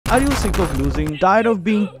Are you sick of losing? Tired of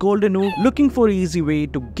being called a noob? Looking for an easy way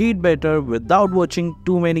to get better without watching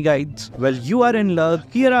too many guides? Well, you are in luck.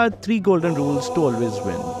 Here are 3 golden rules to always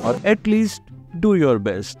win, or at least do your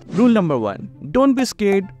best. Rule number 1. Don't be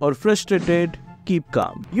scared or frustrated. Keep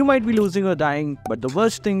calm. You might be losing or dying, but the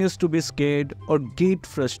worst thing is to be scared or get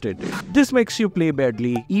frustrated. This makes you play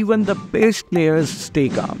badly. Even the best players stay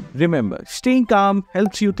calm. Remember, staying calm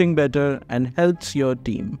helps you think better and helps your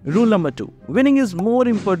team. Rule number 2. Winning is more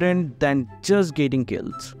important than just getting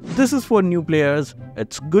kills. This is for new players.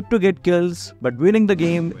 It's good to get kills, but winning the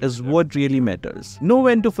game is what really matters. Know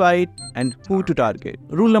when to fight and who to target.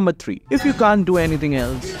 Rule number 3. If you can't do anything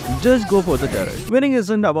else, just go for the turret. Winning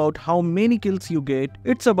isn't about how many kills you get,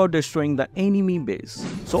 it's about destroying the enemy base.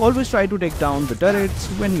 So always try to take down the turrets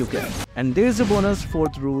when you can. And there's a bonus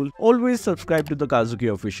 4th rule, always subscribe to the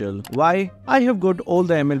Kazuki Official. Why? I have got all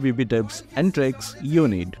the MLBB tips and tricks you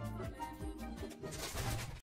need.